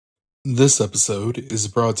This episode is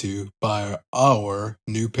brought to you by our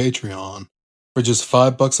new Patreon. For just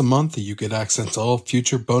 $5 a month, you get access to all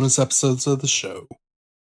future bonus episodes of the show,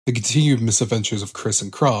 the continued misadventures of Chris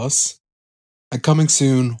and Cross, and coming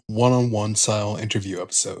soon, one-on-one style interview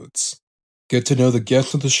episodes. Get to know the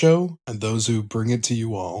guests of the show and those who bring it to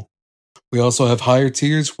you all. We also have higher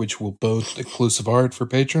tiers, which will boast exclusive art for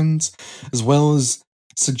patrons, as well as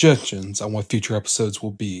suggestions on what future episodes will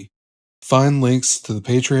be. Find links to the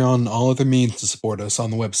Patreon and all other means to support us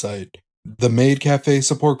on the website,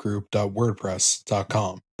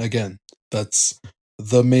 themaidcafesupportgroup.wordpress.com. Again, that's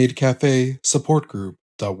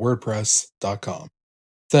themaidcafesupportgroup.wordpress.com.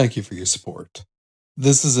 Thank you for your support.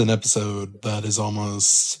 This is an episode that is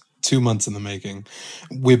almost 2 months in the making.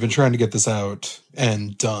 We've been trying to get this out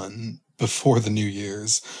and done before the New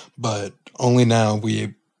Year's, but only now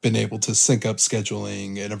we've been able to sync up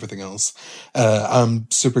scheduling and everything else. I'm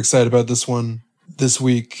super excited about this one. This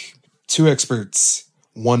week, two experts.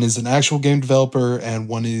 One is an actual game developer, and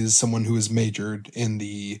one is someone who has majored in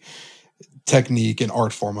the technique and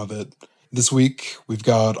art form of it. This week, we've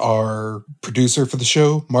got our producer for the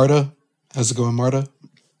show, Marta. How's it going, Marta?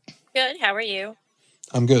 Good. How are you?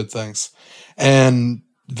 I'm good, thanks. And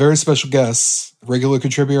very special guests, regular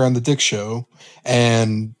contributor on the Dick Show,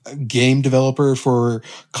 and game developer for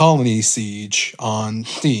Colony Siege on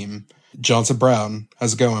Steam, Johnson Brown.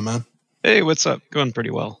 How's it going, man? Hey, what's up? Going pretty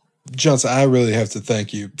well. Johnson, I really have to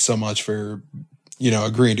thank you so much for,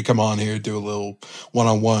 agreeing to come on here, do a little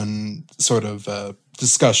one-on-one sort of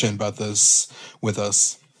discussion about this with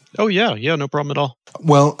us. Oh, yeah, no problem at all.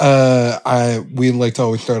 Well, we like to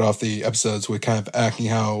always start off the episodes with kind of asking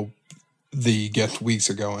how the guest weeks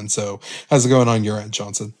are going. So how's it going on your end,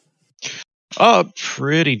 Johnson?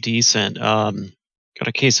 Pretty decent. Got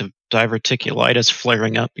a case of diverticulitis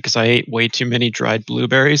flaring up because I ate way too many dried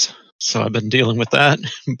blueberries. So I've been dealing with that.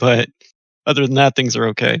 But other than that, things are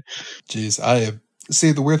okay. Jeez,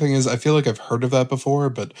 see, the weird thing is I feel like I've heard of that before,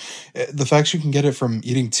 but the fact you can get it from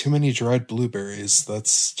eating too many dried blueberries,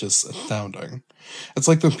 that's just astounding. It's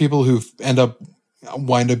like the people who wind up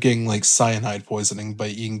getting like cyanide poisoning by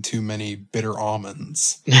eating too many bitter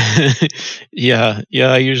almonds. Yeah,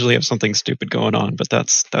 I usually have something stupid going on, but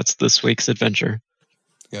that's this week's adventure.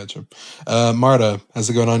 Gotcha. Marta, how's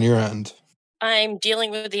it going on your end? I'm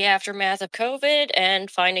dealing with the aftermath of COVID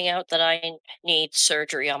and finding out that I need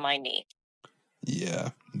surgery on my knee. Yeah,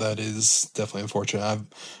 that is definitely unfortunate.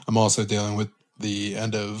 I'm also dealing with the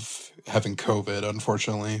end of having COVID,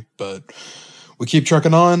 unfortunately, but we keep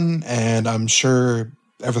trucking on, and I'm sure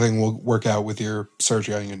everything will work out with your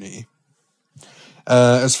surgery on your knee.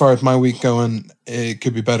 As far as my week going, it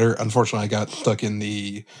could be better. Unfortunately, I got stuck in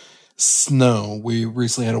the snow. We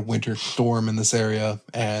recently had a winter storm in this area,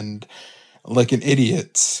 and like an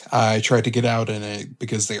idiot, I tried to get out in it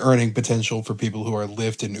because the earning potential for people who are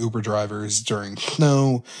Lyft and Uber drivers during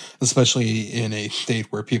snow, especially in a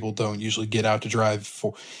state where people don't usually get out to drive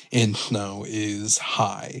in snow, is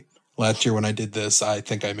high. Last year when I did this, I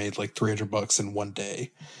think I made like $300 in one day.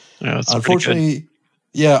 Yeah, that's unfortunately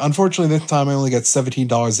this time I only got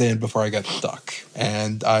 $17 in before I got stuck,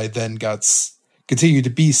 and I then continued to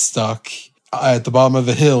be stuck at the bottom of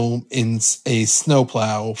a hill in a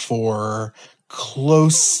snowplow for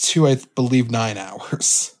close to, I believe, 9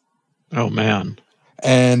 hours. Oh, man.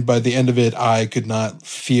 And by the end of it, I could not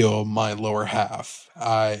feel my lower half.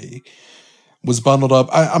 I was bundled up.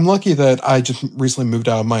 I'm lucky that I just recently moved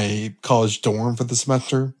out of my college dorm for the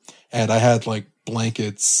semester, and I had like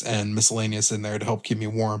blankets and miscellaneous in there to help keep me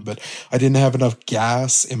warm, but I didn't have enough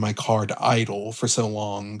gas in my car to idle for so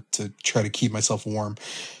long to try to keep myself warm.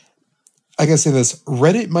 I gotta say this,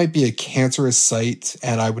 Reddit might be a cancerous site,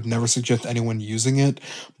 and I would never suggest anyone using it,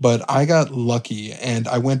 but I got lucky, and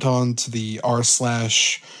I went on to the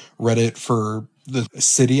r/Reddit for the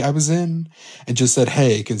city I was in, and just said,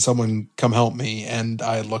 hey, can someone come help me? And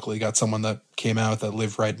I luckily got someone that came out that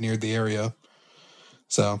lived right near the area.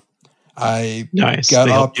 So I got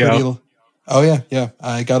off pretty... Oh, yeah.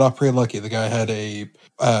 I got off pretty lucky. The guy had a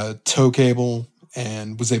tow cable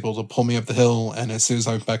and was able to pull me up the hill, and as soon as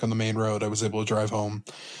I was back on the main road, I was able to drive home.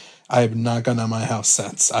 I have not gotten out of my house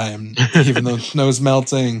since. Even though snow's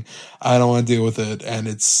melting, I don't want to deal with it, and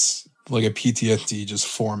it's like a PTSD just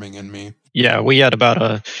forming in me. Yeah, we had about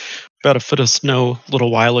a foot of snow a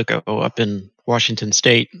little while ago up in Washington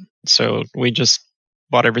State, so we just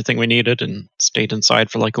bought everything we needed and stayed inside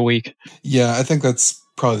for like a week. Yeah, I think that's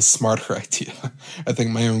probably the smarter idea. I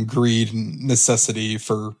think my own greed and necessity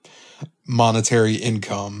for monetary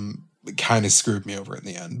income kind of screwed me over in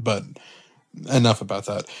the end, but enough about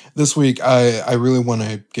that. This week, I really want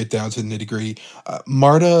to get down to the nitty-gritty.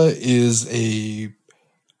 Marta is a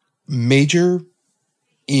major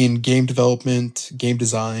in game development, game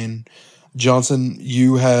design. Johnson,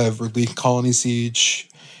 you have released Colony Siege.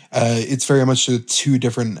 It's very much two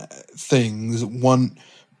different things. One,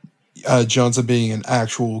 Johnson being an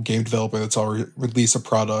actual game developer that's already released a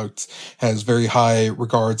product, has very high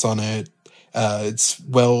regards on it. It's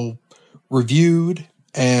well reviewed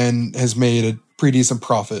and has made a pretty decent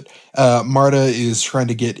profit. Marta is trying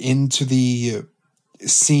to get into the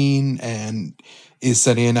scene and is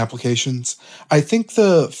setting in applications. I think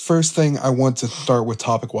the first thing I want to start with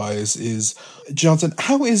topic-wise is, Johnson,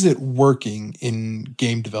 how is it working in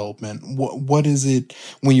game development? What is it,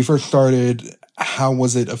 when you first started, how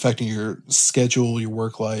was it affecting your schedule, your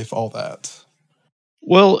work life, all that?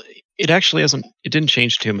 Well, it didn't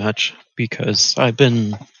change too much because I've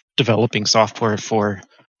been developing software for,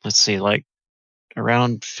 let's see, like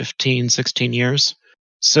around 15, 16 years.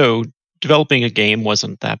 So developing a game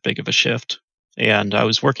wasn't that big of a shift. And I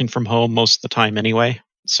was working from home most of the time anyway.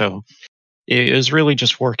 So it was really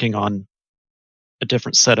just working on a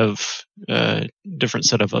different set of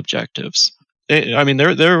objectives.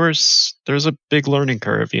 There's a big learning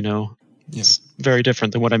curve, you know. Yeah. It's very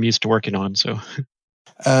different than what I'm used to working on. So,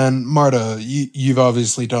 and Marta, you've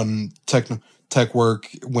obviously done tech work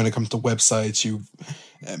when it comes to websites. You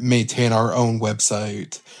maintain our own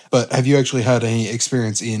website, but have you actually had any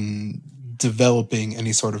experience in developing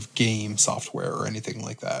any sort of game software or anything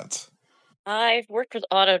like that? I've worked with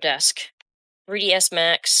Autodesk, 3ds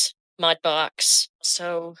Max, Mudbox,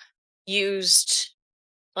 so used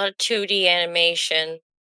a lot of 2D animation.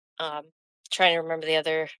 Trying to remember the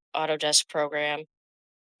other Autodesk program.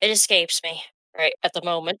 It escapes me right at the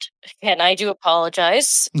moment, and I do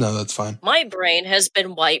apologize. No, that's fine. My brain has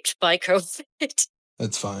been wiped by COVID.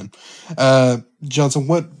 That's fine. Johnson,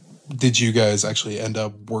 what did you guys actually end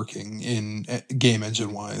up working in game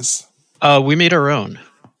engine wise? We made our own.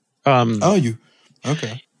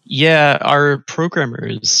 Okay. Yeah, our programmer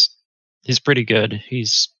he's pretty good.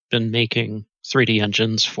 He's been making 3D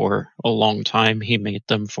engines for a long time. He made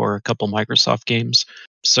them for a couple Microsoft games.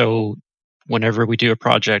 So whenever we do a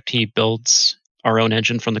project, he builds our own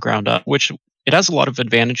engine from the ground up, which it has a lot of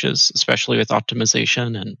advantages, especially with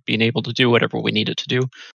optimization and being able to do whatever we need it to do.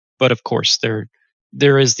 But of course,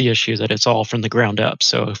 there is the issue that it's all from the ground up.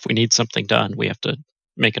 So if we need something done, we have to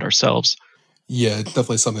make it ourselves. Yeah, it's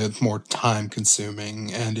definitely something that's more time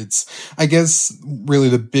consuming. And it's, I guess, really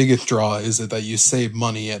the biggest draw is that you save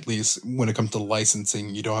money, at least when it comes to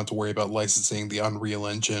licensing. You don't have to worry about licensing the Unreal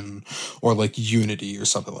Engine or like Unity or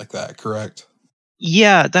something like that, correct?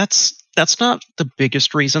 Yeah, that's not the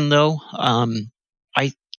biggest reason, though.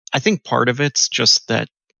 I think part of it's just that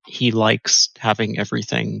he likes having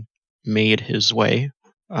everything made his way,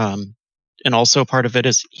 and also part of it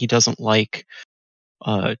is he doesn't like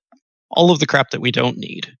all of the crap that we don't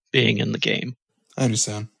need being in the game. I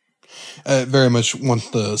understand. Very much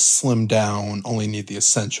want the slim down, only need the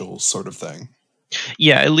essentials sort of thing.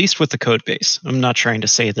 Yeah, at least with the code base. I'm not trying to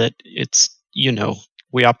say that it's,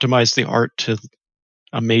 we optimize the art to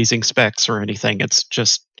amazing specs or anything. It's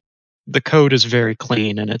just the code is very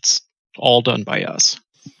clean and it's all done by us.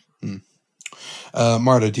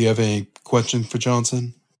 Marta, do you have any question for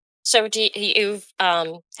Johnson? So have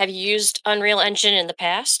you used Unreal Engine in the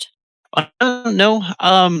past? No.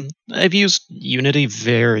 I've used Unity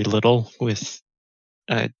very little with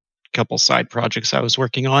a couple side projects I was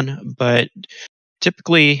working on, but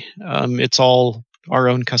typically it's all our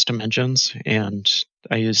own custom engines, and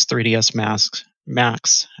I use 3ds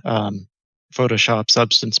Max, Photoshop,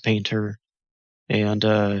 Substance Painter, and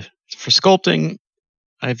for sculpting,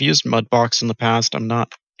 I've used Mudbox in the past. I'm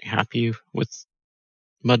not happy with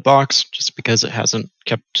Mudbox just because it hasn't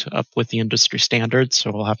kept up with the industry standards,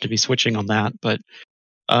 so I'll have to be switching on that. But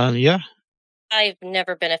yeah, I've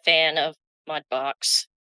never been a fan of Mudbox.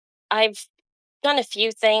 I've done a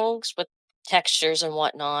few things with textures and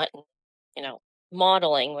whatnot, and,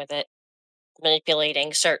 modeling with it,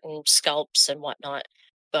 manipulating certain sculpts and whatnot.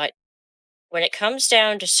 But when it comes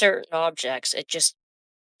down to certain objects,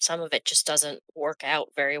 some of it just doesn't work out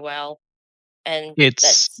very well. And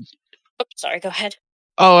sorry, go ahead.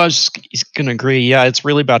 Oh, I was just going to agree. Yeah, it's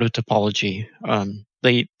really about a topology.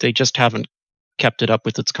 They just haven't kept it up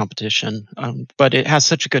with its competition. But it has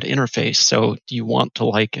such a good interface, so you want to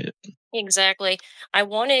like it. Exactly. I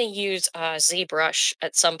want to use ZBrush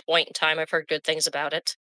at some point in time. I've heard good things about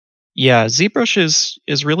it. Yeah, ZBrush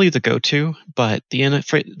is really the go-to, but the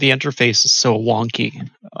interface is so wonky.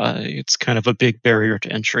 It's kind of a big barrier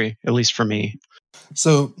to entry, at least for me.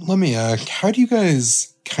 So let me ask, how do you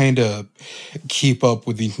guys kind of keep up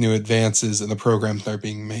with these new advances in the programs that are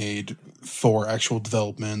being made for actual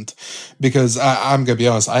development? Because I'm gonna be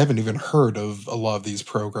honest, I haven't even heard of a lot of these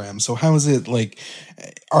programs. So how is it like?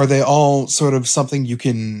 Are they all sort of something you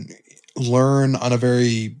can learn on a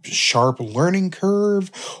very sharp learning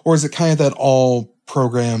curve, or is it kind of that all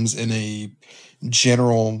programs in a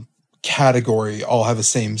general category all have the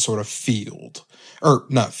same sort of field, or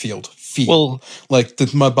not field, feel? Well, Like, the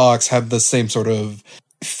Mudbox have the same sort of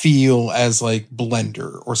feel as like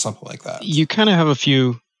Blender or something like that? you kind of have a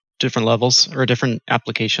few different levels or different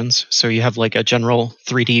applications. So you have like a general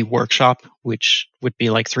 3D workshop, which would be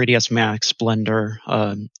like 3ds Max, Blender,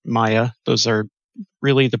 Maya. Those are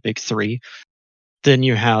really the big three. Then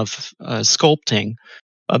you have sculpting.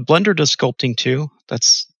 Blender does sculpting too.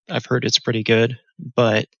 I've heard it's pretty good.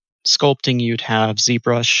 But sculpting, you'd have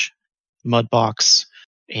ZBrush, Mudbox,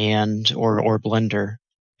 and or Blender,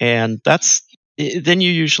 and then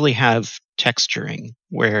you usually have texturing,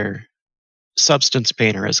 where Substance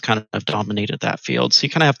Painter has kind of dominated that field. So you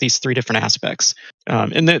kind of have these three different aspects,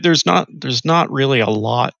 and there's not really a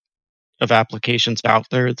lot of applications out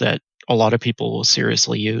there that a lot of people will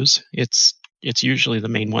seriously use. It's usually the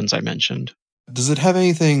main ones I mentioned. Does it have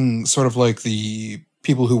anything sort of like the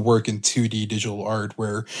people who work in 2D digital art,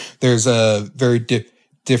 where there's a very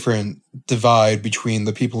different divide between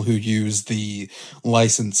the people who use the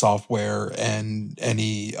licensed software and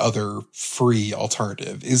any other free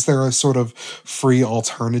alternative? Is there a sort of free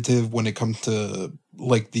alternative when it comes to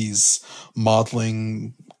like these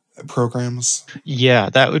modeling programs? Yeah,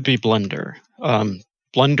 that would be Blender.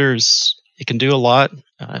 Blender's, it can do a lot.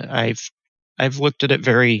 I've looked at it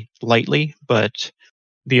very lightly, but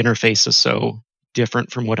the interface is so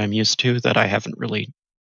different from what I'm used to that I haven't really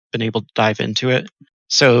been able to dive into it.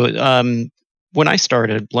 So when I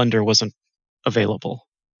started, Blender wasn't available,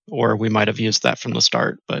 or we might have used that from the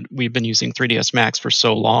start, but we've been using 3ds Max for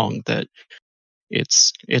so long that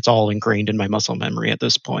it's all ingrained in my muscle memory at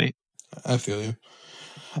this point. I feel you.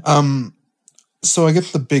 So I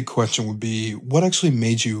guess the big question would be, what actually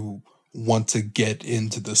made you want to get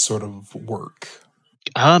into this sort of work?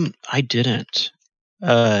 I didn't.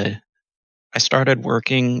 I started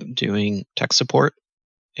working doing tech support,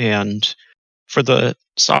 and for the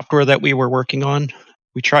software that we were working on,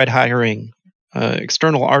 we tried hiring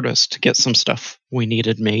external artists to get some stuff we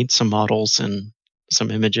needed made, some models and some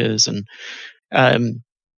images, and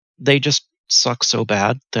they just suck so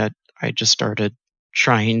bad that I just started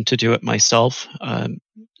trying to do it myself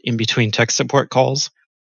in between tech support calls.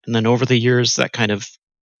 And then over the years, that kind of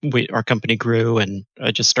our company grew, and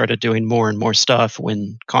I just started doing more and more stuff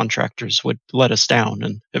when contractors would let us down.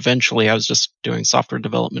 And eventually, I was just doing software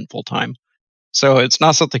development full time. So it's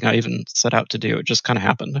not something I even set out to do. It just kind of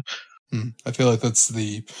happened. I feel like that's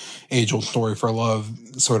the age-old story for a lot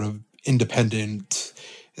of sort of independent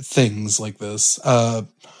things like this.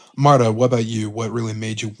 Marta, what about you? What really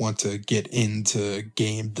made you want to get into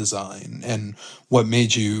game design, and what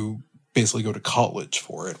made you basically go to college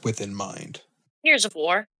for it with in mind? Gears of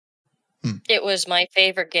War. It was my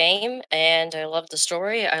favorite game, and I love the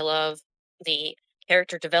story. I love the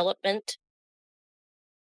character development,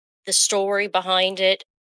 the story behind it.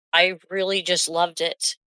 I really just loved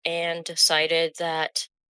it, and decided that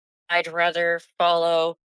I'd rather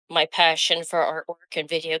follow my passion for artwork and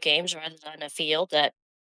video games rather than a field that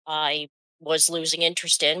I was losing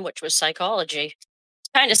interest in, which was psychology. It's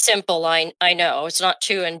kind of simple, I know. It's not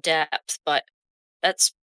too in depth, but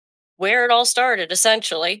that's where it all started,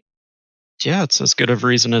 essentially. Yeah, it's as good of a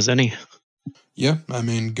reason as any. Yeah, I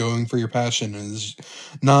mean, going for your passion is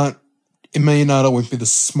not, it may not always be the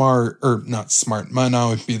smart, or not smart, might not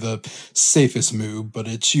always be the safest move, but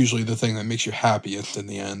it's usually the thing that makes you happiest in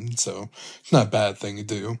the end, so it's not a bad thing to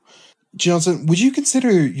do. Johnson, would you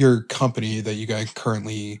consider your company that you guys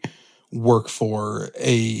currently work for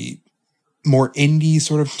a more indie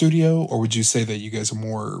sort of studio, or would you say that you guys are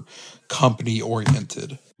more company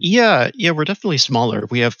oriented? Yeah, we're definitely smaller.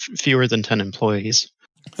 We have fewer than 10 employees.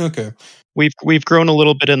 Okay. We've grown a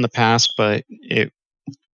little bit in the past, but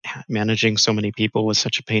managing so many people was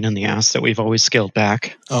such a pain in the ass that we've always scaled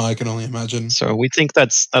back. Oh, I can only imagine. So we think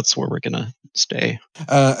that's where we're gonna stay.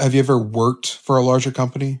 Have you ever worked for a larger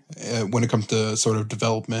company when it comes to sort of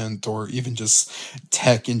development or even just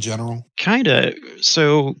tech in general? Kinda.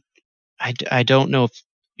 So I don't know if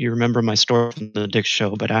you remember my story from the Dick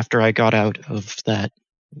Show, but after I got out of that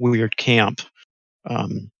weird camp,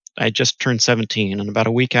 I just turned 17, and about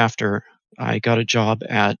a week after, I got a job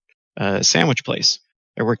at a sandwich place.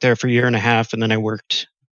 I worked there for a year and a half, and then I worked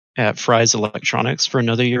at Fry's Electronics for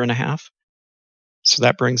another year and a half. So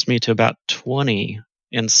that brings me to about 20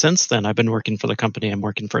 And since then, I've been working for the company I'm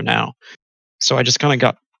working for now. So I just kind of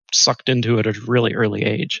got sucked into it at a really early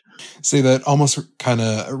age. See, that almost kind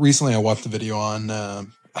of recently I watched a video on,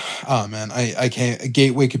 oh man, I can't,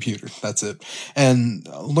 Gateway Computers, that's it. And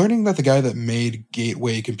learning that the guy that made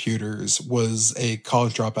Gateway Computers was a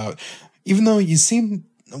college dropout, even though you seem,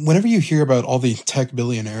 whenever you hear about all the tech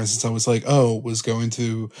billionaires, it's always like, oh, was going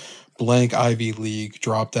to blank Ivy League,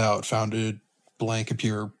 dropped out, founded blank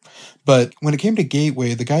computer. But when it came to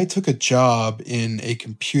Gateway, the guy took a job in a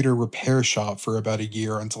computer repair shop for about a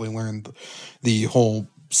year until he learned the whole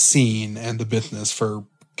scene and the business for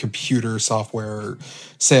computer software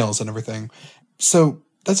sales and everything. So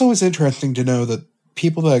that's always interesting to know that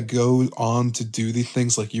people that go on to do these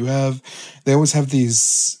things like you have, they always have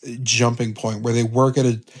these jumping point where they work at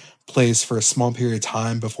a place for a small period of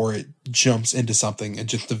time before it jumps into something and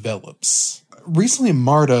just develops. Recently,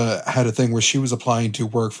 Marta had a thing where she was applying to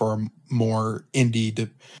work for a more indie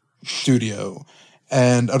studio,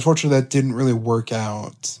 and unfortunately that didn't really work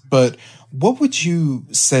out. But what would you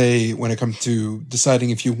say when it comes to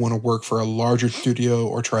deciding if you want to work for a larger studio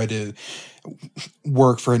or try to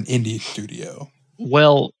work for an indie studio?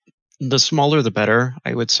 Well, the smaller the better,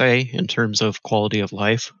 I would say, in terms of quality of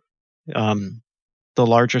life. The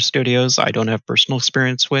larger studios I don't have personal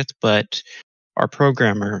experience with, but our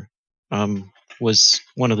programmer was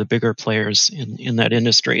one of the bigger players in that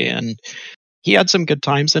industry, and he had some good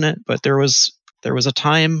times in it. But there was a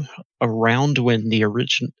time around when the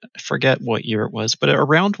original, I forget what year it was, but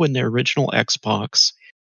around when the original Xbox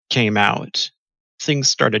came out, things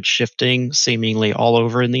started shifting seemingly all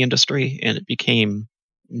over in the industry, and it became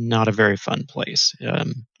not a very fun place.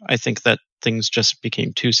 I think that things just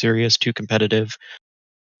became too serious, too competitive,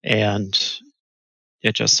 and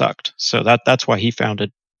it just sucked. So that's why he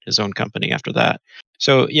founded his own company after that.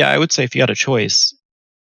 So yeah, I would say if you had a choice,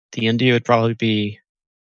 the indie would probably be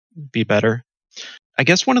better. I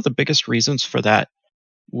guess one of the biggest reasons for that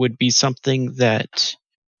would be something that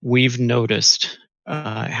we've noticed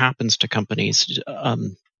happens to companies. I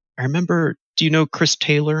remember, do you know Chris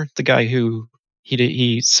Taylor, the guy who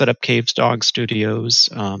he set up Caves Dog Studios,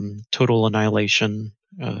 Total Annihilation?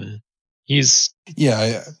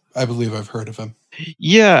 Yeah, I believe I've heard of him.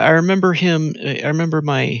 Yeah, I remember him. I remember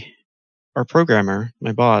our programmer,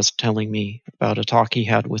 my boss, telling me about a talk he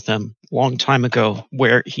had with them a long time ago,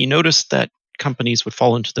 where he noticed that companies would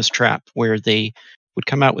fall into this trap where they would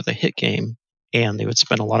come out with a hit game and they would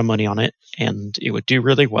spend a lot of money on it and it would do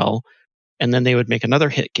really well, and then they would make another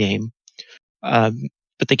hit game,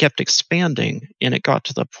 but they kept expanding, and it got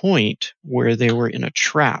to the point where they were in a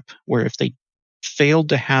trap where if they failed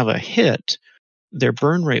to have a hit, their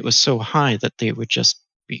burn rate was so high that they would just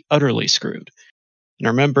be utterly screwed. And I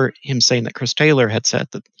remember him saying that Chris Taylor had said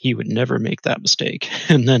that he would never make that mistake.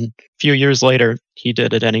 And then a few years later, he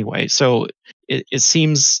did it anyway. So it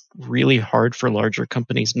seems really hard for larger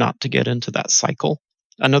companies not to get into that cycle.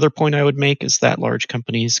 Another point I would make is that large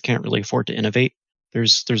companies can't really afford to innovate.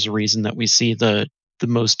 There's a reason that we see the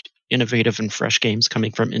most innovative and fresh games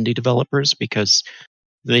coming from indie developers, because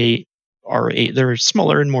they're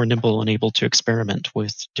smaller and more nimble and able to experiment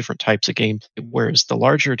with different types of gameplay, whereas the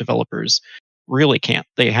larger developers really can't.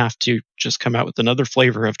 They have to just come out with another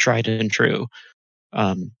flavor of tried and true,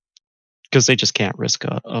 because they just can't risk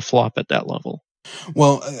a flop at that level.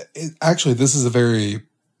 Well, actually, this is a very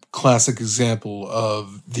classic example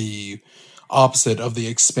of the opposite of the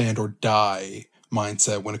expand or die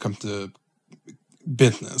mindset when it comes to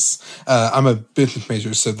business. I'm a business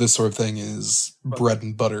major, so this sort of thing is bread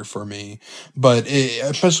and butter for me. But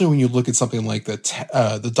especially when you look at something like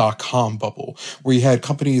the .com bubble, where you had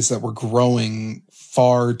companies that were growing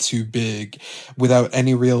far too big without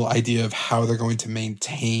any real idea of how they're going to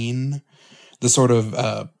maintain the sort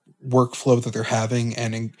of workflow that they're having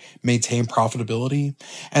and maintain profitability.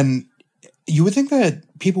 And you would think that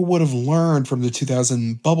people would have learned from the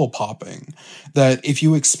 2000 bubble popping that if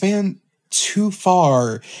you expand too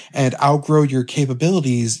far and outgrow your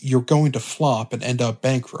capabilities, you're going to flop and end up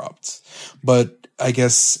bankrupt. But I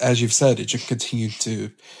guess, as you've said, it just continues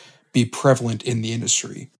to be prevalent in the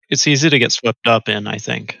industry. It's easy to get swept up in, I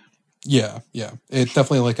think. Yeah. It's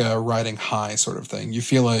definitely like a riding high sort of thing. You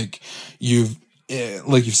feel like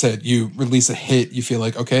like you've said, you release a hit, you feel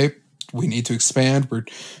like, okay, we need to expand, we're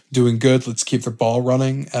doing good, let's keep the ball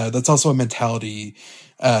running. That's also a mentality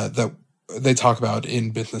that they talk about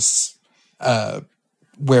in business,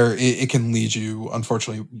 where it can lead you,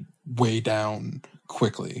 unfortunately, way down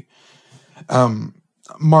quickly.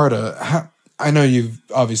 Marta, I know you've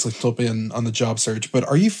obviously still been on the job search, but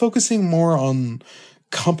are you focusing more on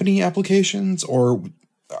company applications, or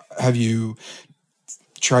have you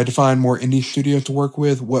tried to find more indie studios to work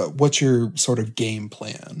with? What's your sort of game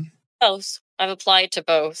plan? Both. I've applied to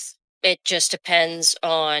both. It just depends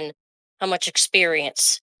on how much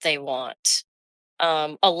experience they want.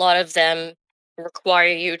 A lot of them require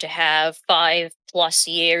you to have 5+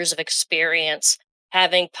 years of experience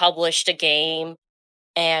having published a game,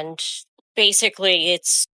 and basically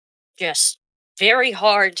it's just very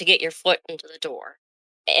hard to get your foot into the door.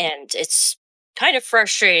 And it's kind of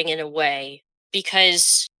frustrating in a way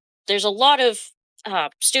because there's a lot of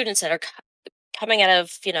students that are coming out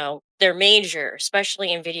of, their major,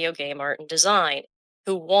 especially in video game art and design,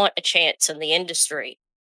 who want a chance in the industry.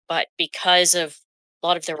 But because of a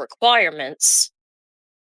lot of the requirements,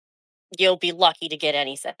 you'll be lucky to get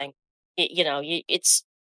anything. It's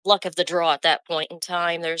luck of the draw at that point in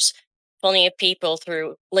time. There's plenty of people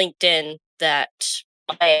through LinkedIn that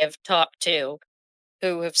I have talked to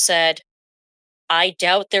who have said, I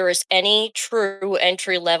doubt there is any true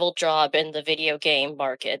entry-level job in the video game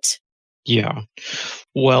market. Yeah.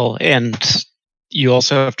 Well, and you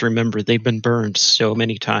also have to remember they've been burned so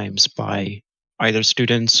many times by either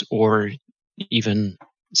students or even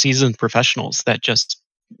seasoned professionals that just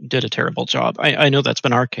did a terrible job. I know that's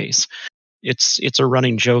been our case. It's a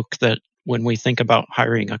running joke that when we think about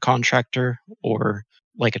hiring a contractor or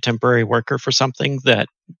like a temporary worker for something, that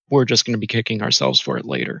we're just going to be kicking ourselves for it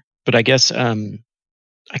later. But I guess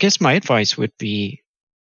my advice would be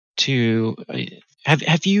to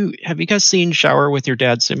have you guys seen Shower with Your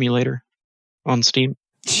Dad Simulator on Steam?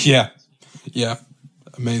 Yeah,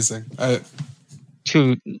 amazing.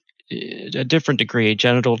 To a different degree,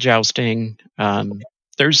 genital jousting.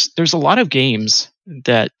 There's a lot of games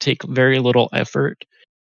that take very little effort,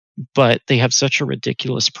 but they have such a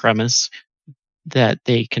ridiculous premise that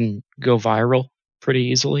they can go viral pretty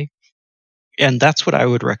easily. And that's what I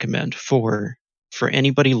would recommend for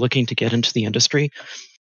anybody looking to get into the industry,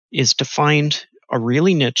 is to find a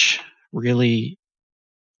really niche, really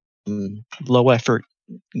low effort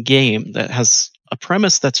game that has a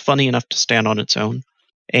premise that's funny enough to stand on its own,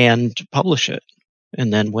 and publish it.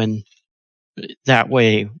 And then that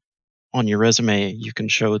way on your resume, you can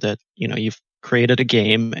show that, you've created a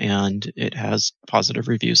game and it has positive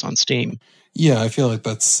reviews on Steam. Yeah, I feel like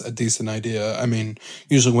that's a decent idea. I mean,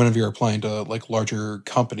 usually whenever you're applying to like larger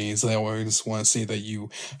companies, they always want to see that you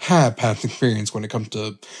have past experience when it comes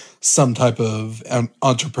to some type of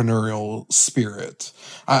entrepreneurial spirit.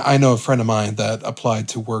 I know a friend of mine that applied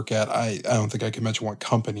to work at, I don't think I can mention what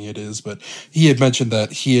company it is, but he had mentioned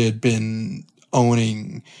that he had been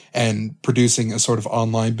owning and producing a sort of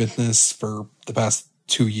online business for the past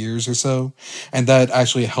 2 years or so, and that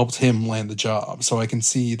actually helped him land the job. So I can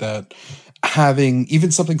see that having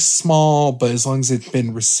even something small, but as long as it's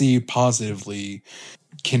been received positively,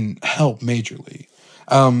 can help majorly.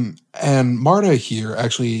 And Marta here,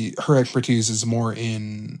 actually, her expertise is more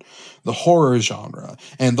in the horror genre.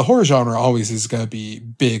 And the horror genre always is going to be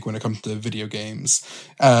big when it comes to video games.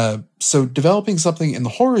 So developing something in the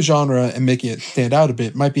horror genre and making it stand out a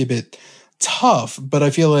bit might be a bit tough, but I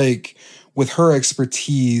feel like with her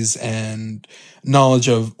expertise and knowledge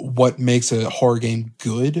of what makes a horror game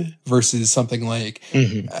good versus something like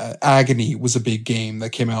Agony was a big game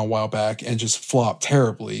that came out a while back and just flopped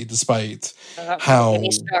terribly despite how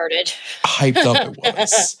hyped up it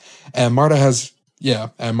was. And Marta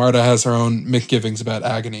has her own misgivings about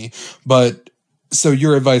Agony. But so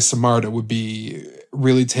your advice to Marta would be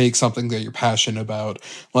really take something that you're passionate about,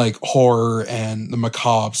 like horror and the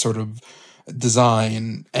macabre sort of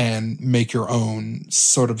design, and make your own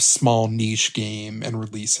sort of small niche game and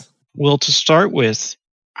release it. Well, to start with,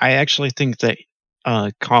 I actually think that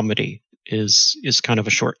comedy is kind of a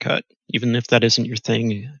shortcut. Even if that isn't your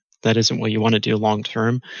thing, that isn't what you want to do long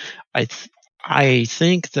term. I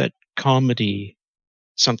think that comedy,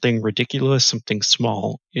 something ridiculous, something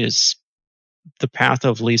small, is the path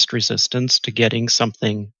of least resistance to getting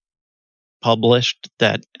something published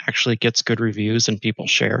that actually gets good reviews and people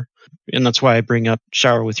share. And that's why I bring up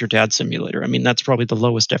Shower with Your Dad Simulator. I mean, that's probably the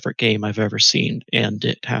lowest effort game I've ever seen, and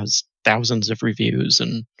it has thousands of reviews,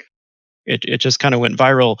 and it just kind of went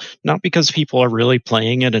viral, not because people are really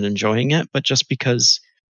playing it and enjoying it, but just because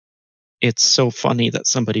it's so funny that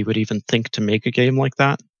somebody would even think to make a game like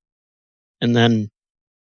that. And then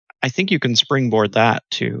I think you can springboard that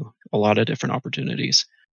to a lot of different opportunities.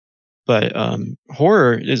 But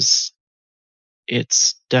horror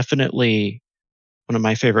it's definitely one of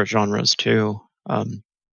my favorite genres too.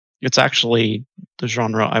 It's actually the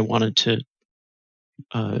genre I wanted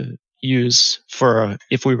to use for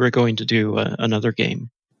if we were going to do another game.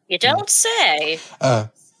 You don't say.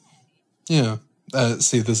 Yeah.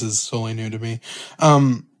 See, this is totally new to me.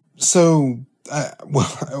 So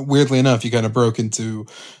well, weirdly enough, you kind of broke into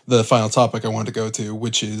the final topic I wanted to go to,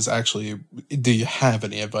 which is actually, do you have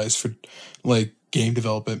any advice for like game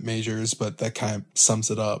development majors? But that kind of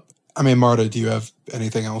sums it up. I mean, Marta, do you have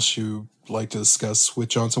anything else you'd like to discuss with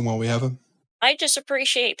Johnson while we have him? I just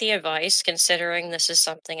appreciate the advice, considering this is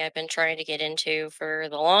something I've been trying to get into for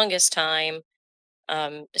the longest time.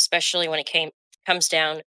 Especially when it comes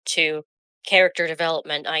down to character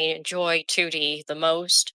development. I enjoy 2D the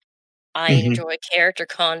most. I Hmm. enjoy character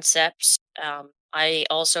concepts. I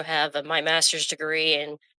also have my master's degree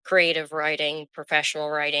in creative writing, professional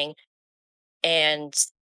writing, and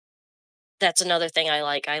that's another thing I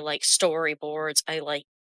like. I like storyboards. I like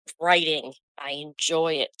writing. I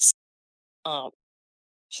enjoy it. Um,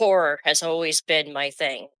 Horror has always been my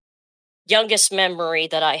thing. Youngest memory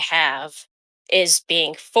that I have is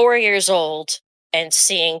being 4 years old and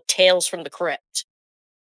seeing Tales from the Crypt.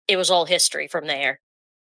 It was all history from there.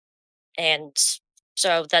 And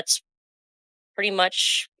so that's pretty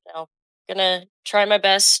much, gonna try my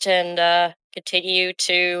best and continue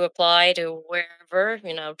to apply to wherever,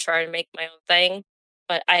 try to make my own thing.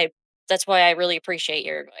 But that's why I really appreciate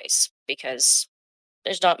your advice, because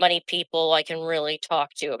there's not many people I can really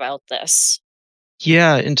talk to about this.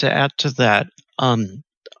 Yeah, and to add to that, um,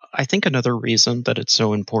 I think another reason that it's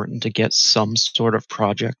so important to get some sort of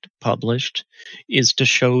project published is to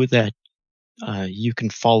show that you can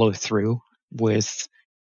follow through with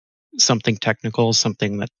something technical,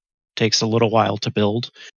 something that takes a little while to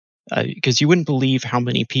build. Because you wouldn't believe how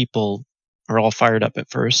many people are all fired up at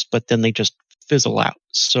first, but then they just fizzle out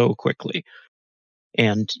so quickly.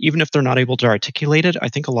 And even if they're not able to articulate it, I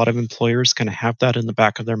think a lot of employers kind of have that in the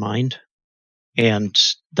back of their mind. And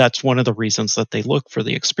that's one of the reasons that they look for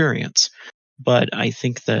the experience. But I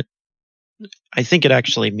think it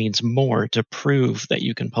actually means more to prove that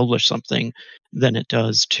you can publish something than it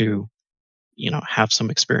does to, have some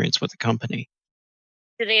experience with the company.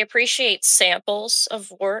 Do they appreciate samples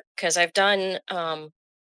of work? Because I've done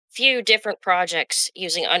few different projects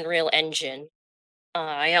using Unreal Engine.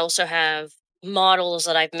 I also have models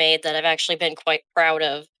that I've made that I've actually been quite proud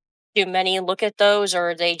of. Do many look at those,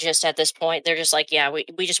 or are they just at this point, they're just like, yeah, we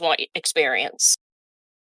just want experience?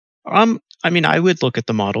 I mean, I would look at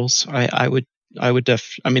the models. I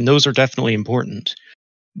mean, those are definitely important,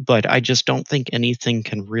 but I just don't think anything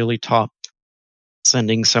can really top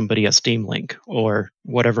sending somebody a Steam link or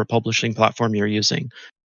whatever publishing platform you're using.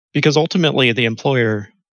 Because ultimately, the employer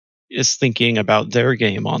is thinking about their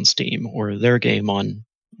game on Steam or their game on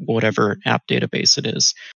whatever app database it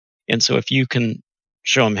is. And so if you can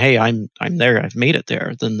show them, hey, I'm there, I've made it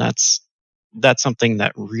there, then that's something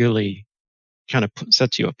that really kind of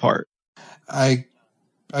sets you apart. I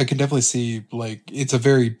I can definitely see like it's a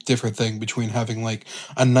very different thing between having like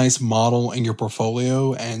a nice model in your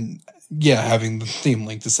portfolio and yeah, having the theme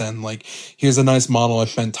link to send like here's a nice model I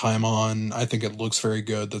spent time on. I think it looks very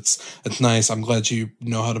good. That's nice. I'm glad you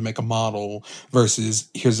know how to make a model versus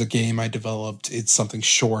here's a game I developed. It's something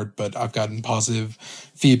short, but I've gotten positive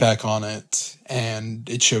feedback on it and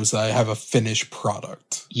it shows that I have a finished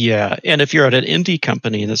product. Yeah, and if you're at an indie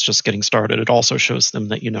company that's just getting started, it also shows them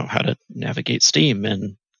that you know how to navigate Steam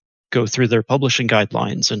and go through their publishing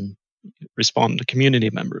guidelines and respond to community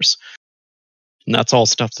members. And that's all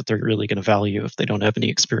stuff that they're really going to value if they don't have any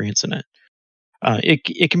experience in it.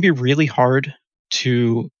 It can be really hard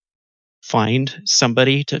to find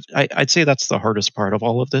somebody to. I'd say that's the hardest part of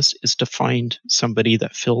all of this is to find somebody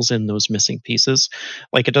that fills in those missing pieces.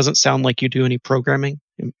 Like it doesn't sound like you do any programming.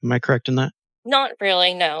 Am I correct in that? Not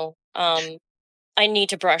really, no. I need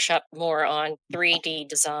to brush up more on 3D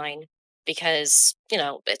design because,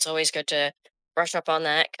 it's always good to brush up on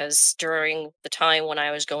that because during the time when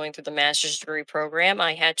I was going through the master's degree program,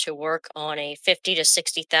 I had to work on a 50 to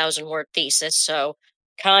 60,000 word thesis. So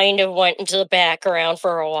kind of went into the background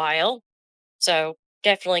for a while. So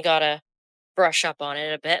definitely got to brush up on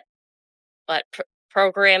it a bit. But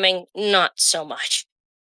programming, not so much.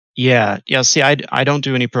 Yeah, yeah. See, I don't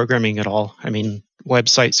do any programming at all. I mean,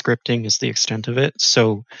 website scripting is the extent of it.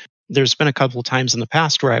 So there's been a couple of times in the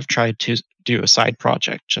past where I've tried to do a side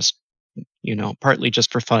project, just partly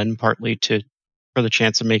just for fun, partly to for the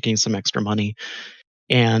chance of making some extra money.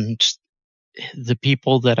 And the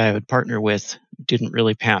people that I would partner with didn't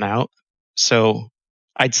really pan out. So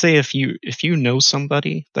I'd say if you know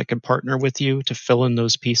somebody that can partner with you to fill in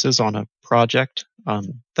those pieces on a project,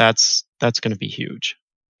 that's going to be huge.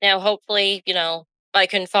 Now, hopefully, I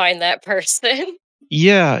can find that person.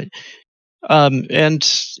 Yeah, and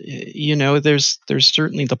there's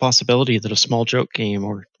certainly the possibility that a small joke game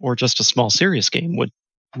or just a small serious game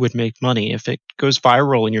would make money if it goes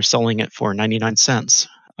viral and you're selling it for 99 cents.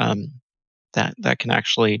 Um, that can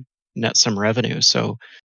actually net some revenue. So,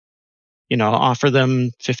 offer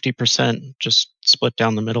them 50%, just split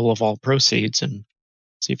down the middle of all proceeds, and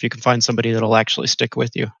see if you can find somebody that'll actually stick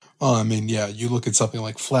with you. Well, I mean, yeah, you look at something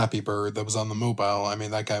like Flappy Bird that was on the mobile. I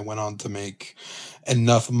mean, that guy went on to make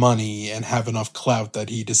enough money and have enough clout that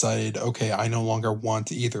he decided, okay, I no longer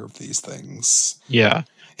want either of these things. Yeah.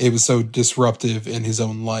 It was so disruptive in his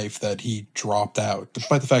own life that he dropped out,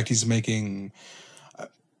 despite the fact he's making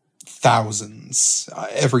thousands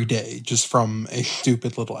every day just from a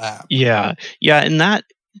stupid little app. Yeah. Yeah. And that,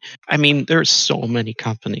 I mean, there's so many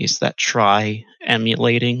companies that try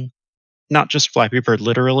emulating not just Flappy Bird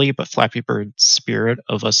literally, but Flappy Bird's spirit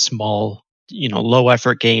of a small, low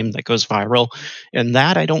effort game that goes viral. And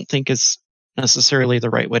that I don't think is necessarily the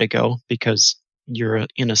right way to go, because you're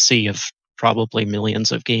in a sea of probably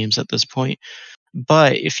millions of games at this point.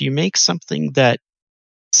 But if you make something that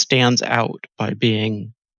stands out by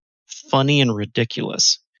being funny and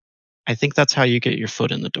ridiculous, I think that's how you get your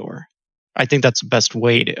foot in the door. I think that's the best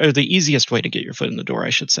way or the easiest way to get your foot in the door,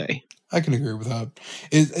 I should say. I can agree with that.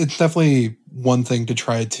 It's definitely one thing to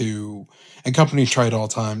try to, and companies try it all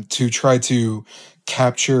the time, to try to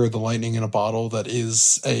capture the lightning in a bottle that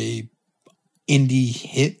is a indie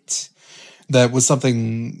hit that was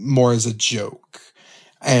something more as a joke.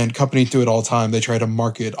 And companies do it all the time. They try to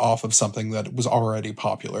market off of something that was already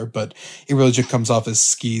popular, but it really just comes off as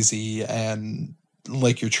skeezy and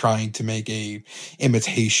like you're trying to make a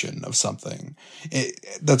imitation of something.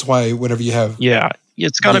 That's why whenever you have... Yeah,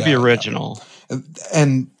 it's got to be original. Yeah.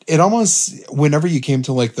 And it almost, whenever you came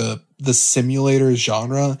to like the simulator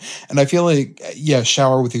genre, and I feel like, yeah,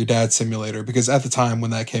 Shower with Your Dad Simulator, because at the time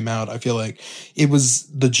when that came out, I feel like it was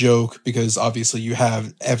the joke because obviously you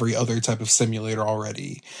have every other type of simulator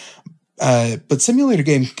already. But simulator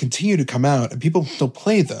games continue to come out and people still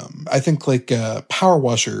play them. I think like Power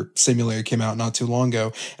Washer Simulator came out not too long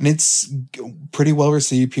ago and it's pretty well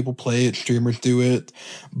received. People play it, streamers do it,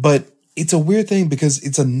 but it's a weird thing because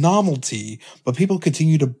it's a novelty, but people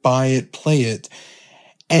continue to buy it, play it.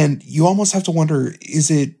 And you almost have to wonder,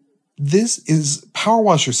 this is Power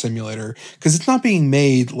Washer Simulator, because it's not being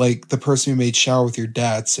made like the person who made Shower with Your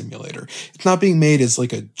Dad Simulator. It's not being made as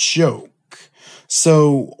like a joke.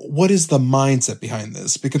 So what is the mindset behind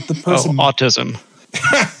this? Because the person... autism.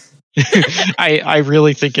 I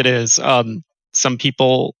really think it is. Some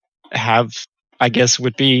people have, I guess,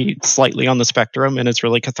 would be slightly on the spectrum, and it's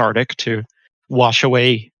really cathartic to wash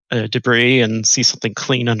away debris and see something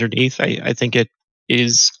clean underneath. I think it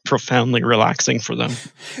is profoundly relaxing for them.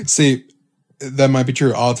 See, that might be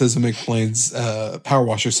true. Autism explains Power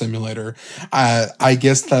Washer Simulator. I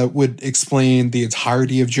guess that would explain the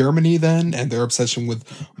entirety of Germany then, and their obsession with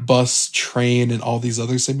bus, train, and all these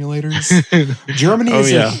other simulators. Germany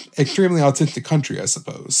is an extremely autistic country, I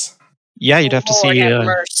suppose. Yeah, you'd have to see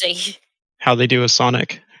mercy. How they do with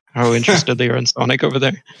Sonic. How interested they are in Sonic over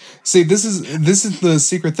there. See, this is the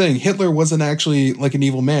secret thing. Hitler wasn't actually like an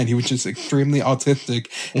evil man. He was just extremely autistic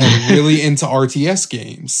and really into RTS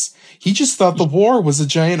games. He just thought the war was a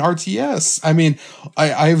giant RTS. I mean,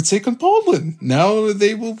 I have taken Poland. Now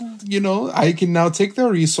they will, I can now take their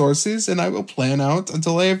resources and I will plan out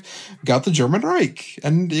until I have got the German Reich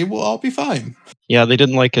and it will all be fine. Yeah, they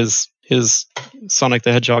didn't like his Sonic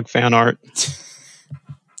the Hedgehog fan art.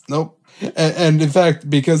 Nope. And in fact,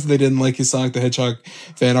 because they didn't like his Sonic the Hedgehog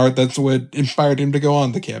fan art, that's what inspired him to go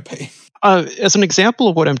on the campaign. As an example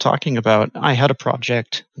of what I'm talking about, I had a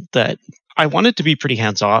project that I wanted to be pretty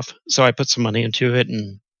hands-off, so I put some money into it,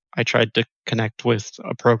 and I tried to connect with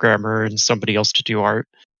a programmer and somebody else to do art.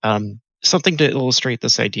 Something to illustrate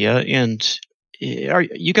this idea, and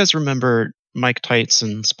you guys remember Mike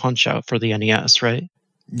Tyson's Punch-Out for the NES, right?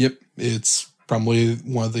 Yep, it's probably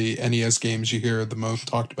one of the NES games you hear the most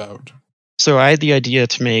talked about. So I had the idea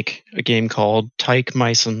to make a game called Tyke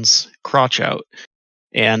Myson's Crotch Out.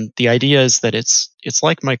 And the idea is that it's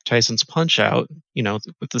like Mike Tyson's Punch-Out,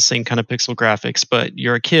 with the same kind of pixel graphics, but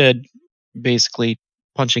you're a kid basically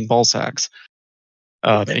punching ball sacks.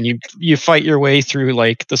 And you fight your way through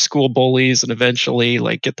like the school bullies and eventually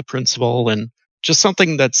like get the principal, and just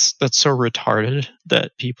something that's so retarded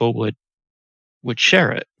that people would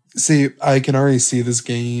share it. See, I can already see this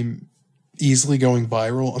game easily going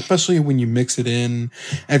viral, especially when you mix it in.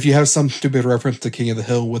 And if you have some stupid reference to King of the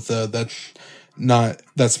Hill with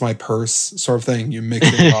that's my purse sort of thing, you mix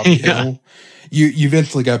it with Bobby Hill. You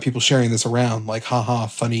eventually got people sharing this around like, haha,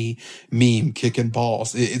 funny meme, kicking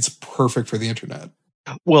balls. It's perfect for the internet.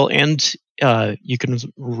 Well, and you can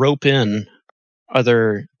rope in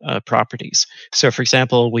other properties. So, for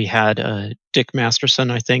example, we had Dick Masterson,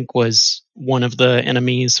 I think, was one of the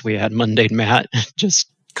enemies. We had Mundane Matt just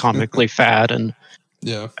comically fat, and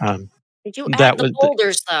Yeah. Did you that add the was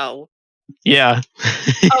boulders, though? yeah.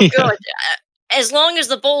 Oh, Yeah. good. As long as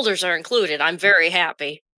the boulders are included, I'm very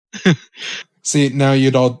happy. See, now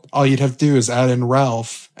all you'd have to do is add in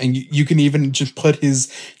Ralph, and you can even just put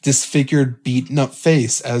his disfigured, beaten up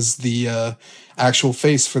face as the actual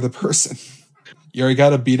face for the person. You already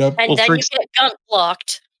got a beat up. And Well, then for you get gun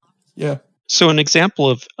blocked. Yeah. So an example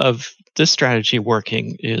of this strategy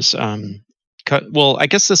working is, well, I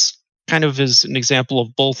guess this kind of is an example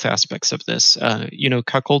of both aspects of this.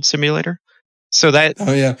 Cuckold Simulator. So that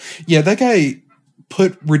Oh yeah, yeah. That guy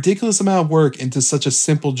put ridiculous amount of work into such a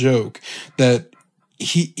simple joke that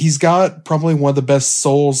he's got probably one of the best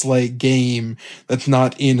Souls-like game that's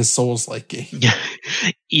not in a Souls-like game.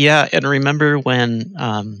 yeah, and remember when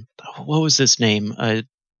what was his name?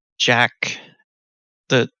 Jack,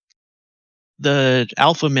 the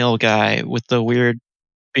alpha male guy with the weird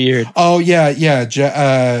beard. Oh yeah.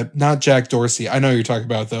 Not Jack Dorsey. I know who you're talking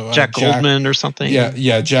about though. Jack Goldman or something.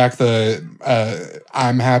 Yeah. Jack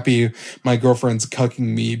I'm happy my girlfriend's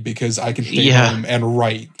cucking me because I can stay home and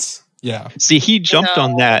write. Yeah. See, he jumped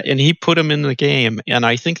on that and he put him in the game, and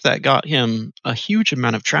I think that got him a huge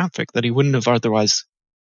amount of traffic that he wouldn't have otherwise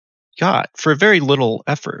got for very little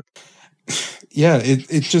effort. Yeah,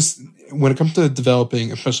 it just, when it comes to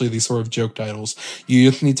developing, especially these sort of joke titles, you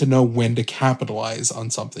just need to know when to capitalize on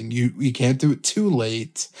something. You can't do it too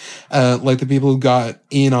late. Like the people who got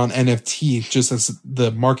in on NFT just as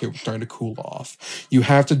the market was starting to cool off. You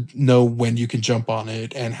have to know when you can jump on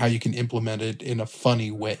it and how you can implement it in a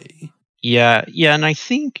funny way. Yeah, and I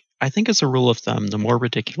think as a rule of thumb, the more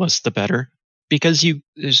ridiculous, the better. Because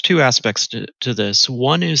there's two aspects to this.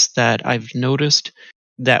 One is that I've noticed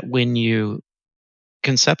that when you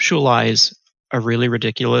conceptualize a really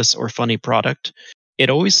ridiculous or funny product,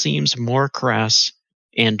 it always seems more crass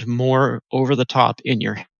and more over the top in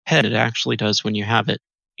your head it actually does when you have it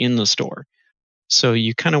in the store. So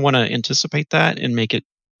you kind of want to anticipate that and make it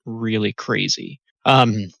really crazy.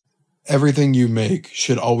 Everything you make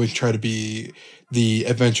should always try to be the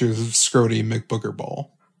Adventures of Scrody McBoogerball.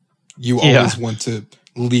 You always want to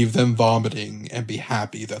leave them vomiting and be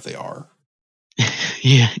happy that they are.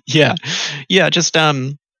 Yeah. Just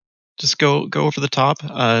go over the top.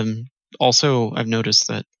 Also, I've noticed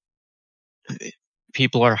that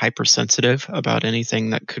people are hypersensitive about anything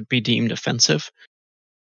that could be deemed offensive,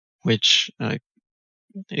 which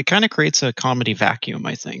it kind of creates a comedy vacuum,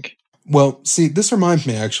 I think. Well, see, this reminds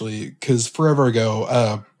me actually, because forever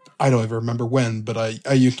ago, I don't even remember when, but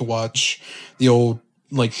I used to watch the old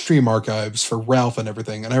stream archives for Ralph and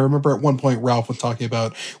everything. And I remember at one point Ralph was talking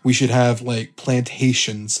about we should have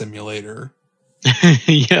Plantation Simulator.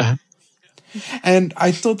 Yeah. And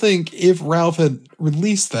I still think if Ralph had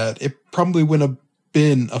released that, it probably wouldn't have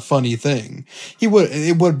been a funny thing. It would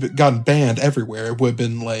have gotten banned everywhere. It would have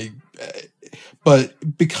been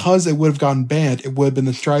but because it would have gotten banned, it would have been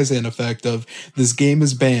the Streisand effect of this game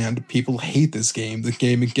is banned, people hate this game, the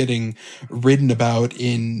game is getting written about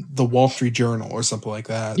in the Wall Street Journal or something like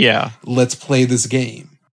that. Yeah. Let's play this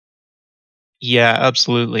game. Yeah,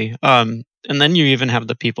 absolutely. And then you even have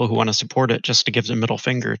the people who want to support it just to give the middle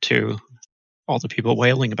finger to all the people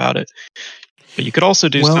wailing about it. But you could also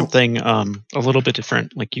do something a little bit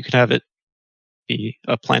different. Like you could have it be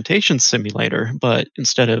a plantation simulator, but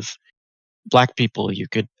instead of black people, you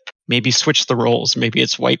could maybe switch the roles. Maybe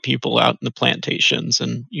it's white people out in the plantations,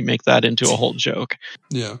 and you make that into a whole joke.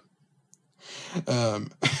 Yeah.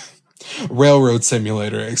 Railroad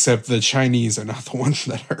simulator, except the Chinese are not the ones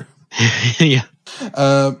that are.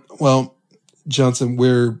 Yeah. Well, Johnson,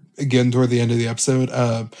 we're getting toward the end of the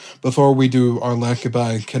episode. Before we do our last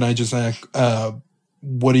goodbye, can I just ask,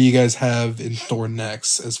 what do you guys have in store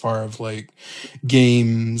next as far as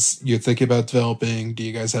games you're thinking about developing? Do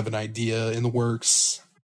you guys have an idea in the works?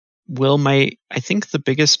 Well, I think the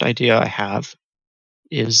biggest idea I have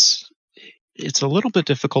is, it's a little bit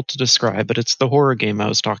difficult to describe, but it's the horror game I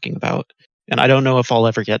was talking about. And I don't know if I'll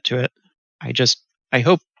ever get to it. I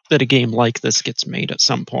hope that a game like this gets made at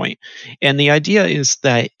some point. And the idea is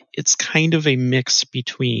that it's kind of a mix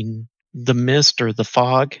between The Mist or The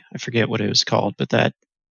Fog. I forget what it was called, but that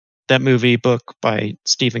movie book by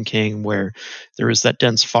Stephen King where there was that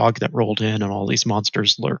dense fog that rolled in and all these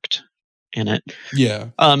monsters lurked in it. Yeah.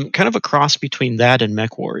 Kind of a cross between that and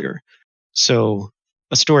MechWarrior. So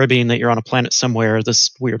a story being that you're on a planet somewhere,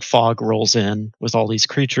 this weird fog rolls in with all these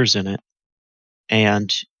creatures in it,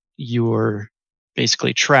 and you're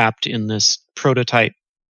basically trapped in this prototype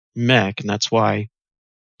mech, and that's why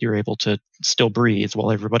you're able to still breathe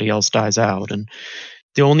while everybody else dies out. And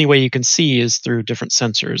the only way you can see is through different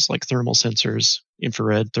sensors, like thermal sensors,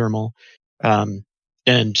 infrared, thermal.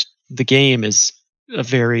 And the game is a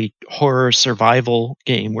very horror survival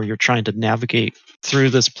game where you're trying to navigate through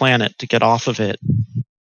this planet to get off of it.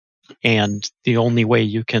 And the only way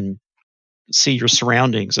you can see your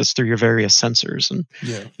surroundings is through your various sensors. And,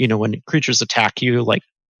 when creatures attack you, like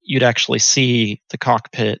you'd actually see the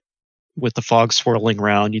cockpit with the fog swirling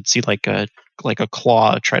around. You'd see like a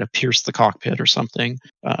claw try to pierce the cockpit or something.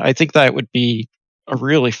 I think that would be a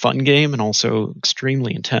really fun game and also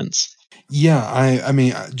extremely intense. Yeah, I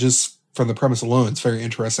mean, just from the premise alone, it's very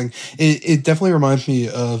interesting. It definitely reminds me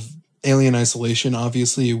of Alien Isolation,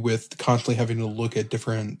 obviously, with constantly having to look at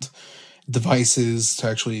different devices to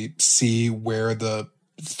actually see where the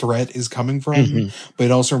threat is coming from. Mm-hmm. But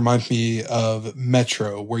it also reminds me of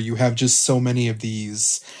Metro, where you have just so many of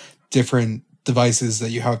these different devices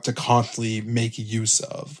that you have to constantly make use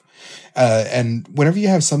of. And whenever you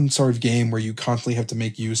have some sort of game where you constantly have to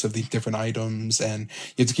make use of these different items and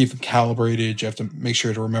you have to keep them calibrated, you have to make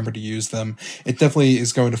sure to remember to use them, it definitely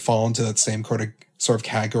is going to fall into that same sort of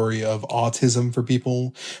category of autism for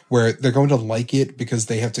people, where they're going to like it because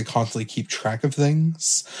they have to constantly keep track of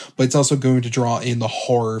things, but it's also going to draw in the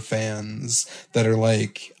horror fans that are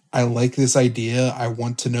like, I like this idea, I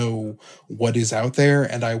want to know what is out there,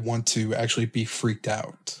 and I want to actually be freaked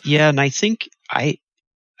out. Yeah, and I think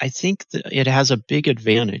that it has a big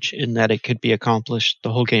advantage in that it could be accomplished,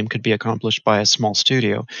 the whole game could be accomplished by a small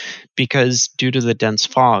studio, because due to the dense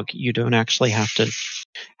fog, you don't actually have to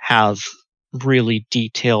have really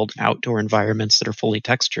detailed outdoor environments that are fully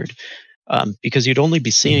textured, because you'd only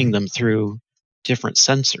be seeing them through different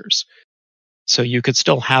sensors. So you could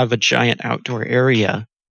still have a giant outdoor area,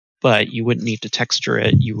 but you wouldn't need to texture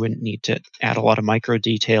it. You wouldn't need to add a lot of micro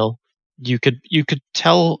detail. You could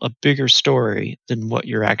tell a bigger story than what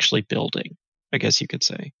you're actually building, I guess you could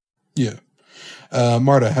say. Yeah.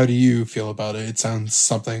 Marta, how do you feel about it? It sounds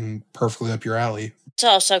something perfectly up your alley. It's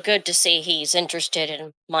also good to see he's interested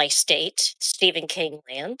in my state, Stephen King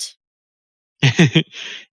land. I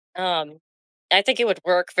think it would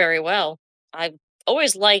work very well. I've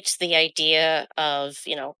always liked the idea of,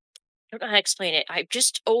 I don't know how to explain it. I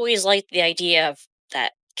just always liked the idea of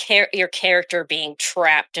that your character being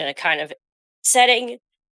trapped in a kind of setting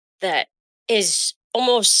that is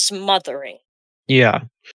almost smothering. Yeah,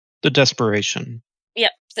 the desperation.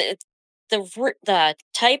 Yep, the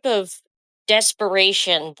type of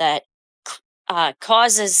desperation that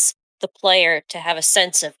causes the player to have a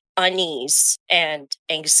sense of unease and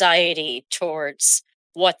anxiety towards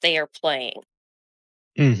what they are playing.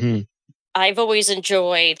 Mm-hmm. I've always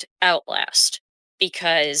enjoyed Outlast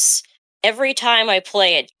because every time I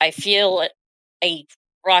play it, I feel a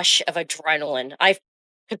rush of adrenaline. I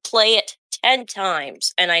could play it 10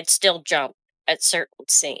 times and I'd still jump at certain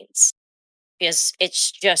scenes because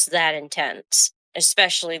it's just that intense,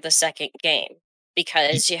 especially the second game,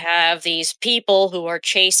 because you have these people who are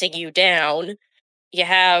chasing you down. You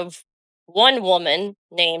have one woman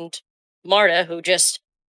named Marta who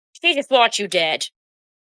she just wants you dead.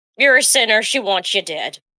 You're a sinner, she wants you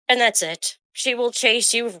dead. And that's it. She will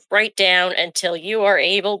chase you right down until you are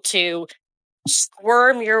able to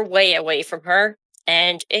squirm your way away from her.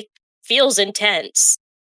 And it feels intense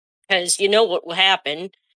because you know what will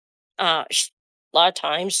happen. A lot of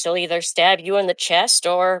times she'll either stab you in the chest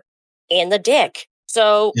or in the dick.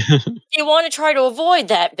 So you want to try to avoid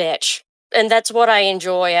that bitch. And that's what I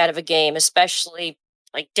enjoy out of a game, especially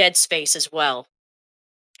like Dead Space as well.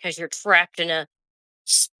 Because you're trapped in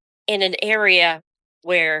an area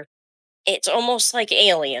where it's almost like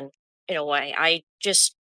Alien in a way. I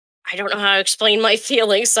don't know how to explain my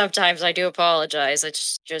feelings sometimes. I do apologize.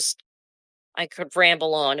 It's just I could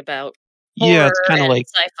ramble on about horror, it's kind of like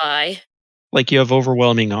sci-fi. Like you have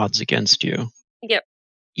overwhelming odds against you. Yep.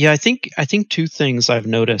 Yeah, I think two things I've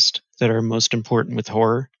noticed that are most important with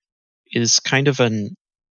horror is kind of an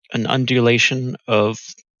undulation of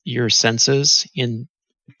your senses.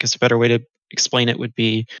 Because a better way to explain it would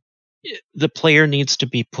be the player needs to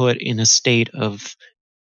be put in a state of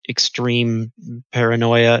extreme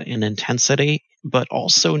paranoia and intensity, but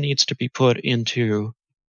also needs to be put into,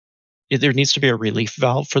 there needs to be a relief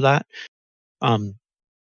valve for that.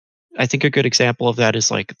 I think a good example of that is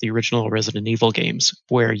like the original Resident Evil games,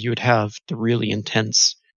 where you would have the really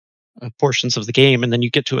intense portions of the game, and then you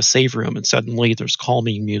get to a save room and suddenly there's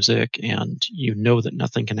calming music and you know that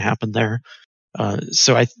nothing can happen there.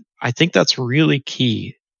 So I think that's really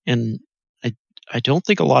key. And I don't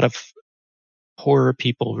think a lot of horror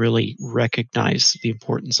people really recognize the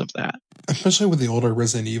importance of that. Especially with the older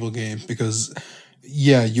Resident Evil games, because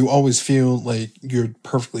yeah, you always feel like you're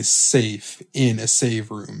perfectly safe in a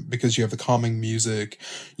save room because you have the calming music,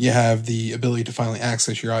 you have the ability to finally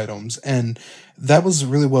access your items, and that was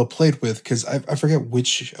really well played with, because I forget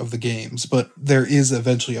which of the games, but there is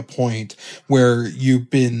eventually a point where you've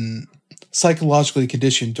been psychologically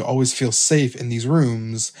conditioned to always feel safe in these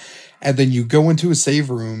rooms, and then you go into a save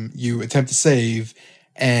room, you attempt to save,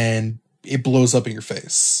 and it blows up in your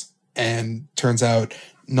face. And turns out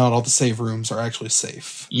not all the save rooms are actually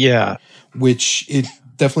safe. Yeah. Which it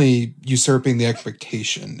definitely usurping the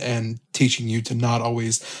expectation and teaching you to not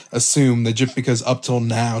always assume that just because up till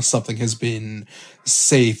now something has been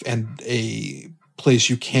safe and a place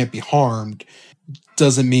you can't be harmed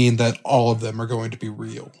doesn't mean that all of them are going to be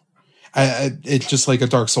real. It's just like a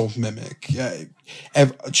Dark Souls mimic.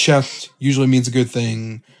 Chef usually means a good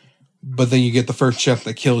thing, but then you get the first chef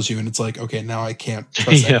that kills you, and it's like, okay, now I can't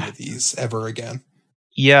trust any of these ever again.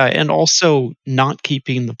 Yeah, and also not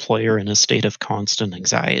keeping the player in a state of constant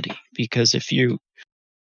anxiety, because if you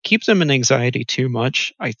keep them in anxiety too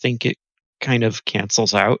much, I think it kind of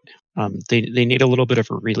cancels out. They need a little bit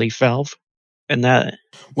of a relief valve, and that.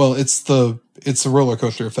 Well, it's the roller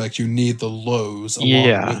coaster effect. You need the lows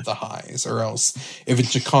along with the highs, or else if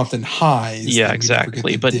it's just constant highs. Yeah,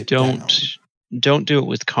 exactly. But don't do it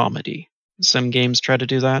with comedy. Some games try to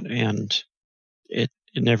do that, and it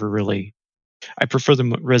never really. I prefer the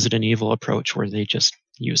Resident Evil approach where they just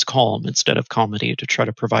use calm instead of comedy to try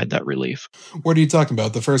to provide that relief. What are you talking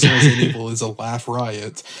about? The first Resident Evil is a laugh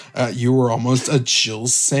riot. You were almost a Jill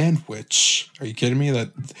sandwich. Are you kidding me?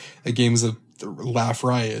 That game is a laugh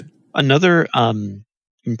riot. Another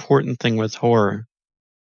important thing with horror,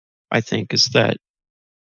 I think, is that,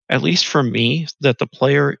 at least for me, that the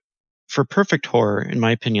player, for perfect horror, in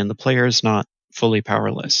my opinion, the player is not fully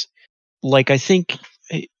powerless. Like, I think...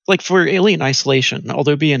 Like for Alien Isolation,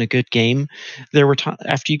 although being a good game, there were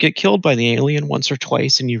after you get killed by the alien once or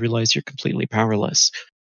twice and you realize you're completely powerless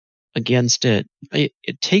against it,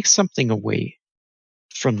 it takes something away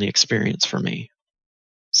from the experience for me.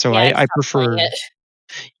 So I prefer,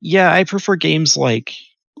 I prefer games like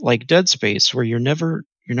Dead Space, where you're never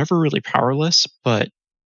really powerless, but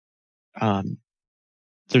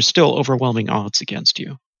there's still overwhelming odds against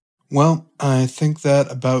you. Well, I think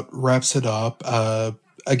that about wraps it up.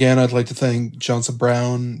 Again, I'd like to thank Johnson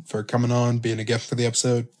Brown for coming on, being a guest for the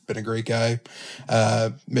episode. Been a great guy.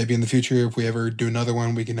 Maybe in the future, if we ever do another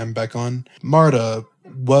one, we can have him back on. Marta,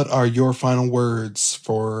 what are your final words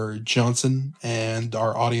for Johnson and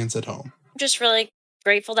our audience at home? I'm just really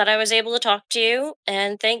grateful that I was able to talk to you,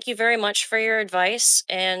 and thank you very much for your advice,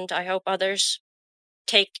 and I hope others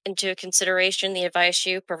take into consideration the advice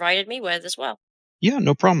you provided me with as well. Yeah,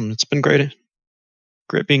 no problem. It's been great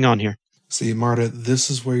being on here. See, Marta, this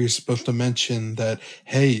is where you're supposed to mention that,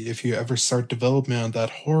 hey, if you ever start development on that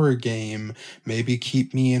horror game, maybe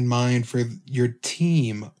keep me in mind for your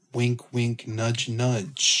team. Wink, wink, nudge,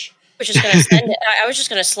 nudge. I was just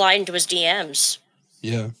going to slide into his DMs.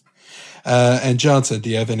 Yeah. And Johnson, do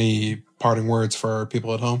you have any parting words for our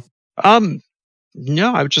people at home?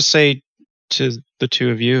 No, I would just say to the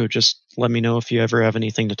two of you, just let me know if you ever have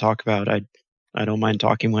anything to talk about. I don't mind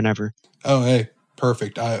talking whenever. Oh, hey.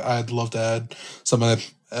 Perfect. I'd love to add someone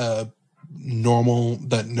normal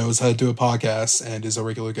that knows how to do a podcast and is a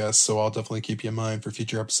regular guest, so I'll definitely keep you in mind for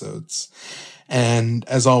future episodes. And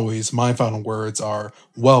as always, my final words are,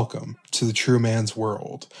 welcome to the true man's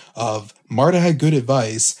world of Marta had good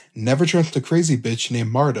advice. Never trust a crazy bitch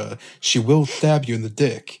named Marta. She will stab you in the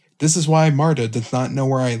dick. This is why Marta does not know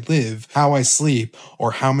where I live, how I sleep,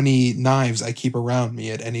 or how many knives I keep around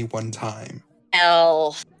me at any one time.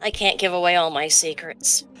 Hell, I can't give away all my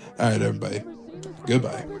secrets. All right, everybody.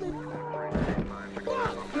 Goodbye.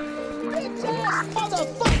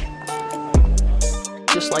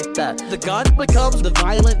 Just like that. The gun becomes the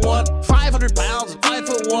violent one. 500 pounds,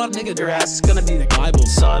 5'1", nigga, your ass is gonna be the Bible,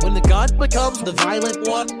 son. When the gun becomes the violent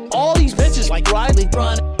one, all these bitches like Riley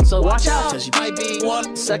run. So watch out, cause you might be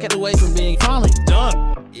 1 second away from being finally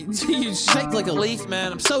done. You shake like a leaf,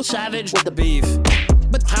 man. I'm so savage with the beef.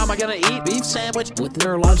 But how am I gonna eat beef sandwich with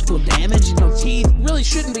neurological damage in my teeth? Really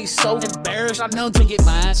shouldn't be so embarrassed. I'm known to get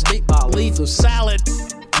my ass beat by lethal salad,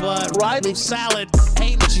 but Riley salad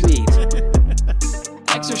ain't what you need.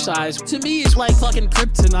 Exercise to me is like fucking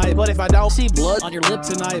kryptonite, but if I don't see blood on your lip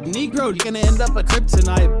tonight, Negro, you're gonna end up a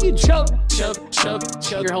kryptonite. You choke.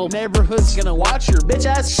 Your whole neighborhood's gonna watch your bitch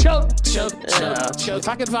ass choke. If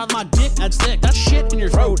I could find my dick, that's shit in your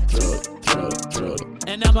throat.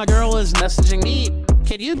 And now my girl is messaging me.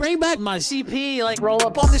 Can you bring back my CP? Like, roll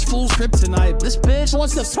up on this fool's crib tonight. This bitch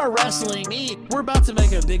wants to start wrestling me. We're about to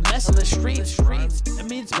make a big mess in the streets. It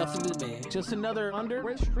means nothing to me. Just another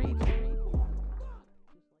underwear street.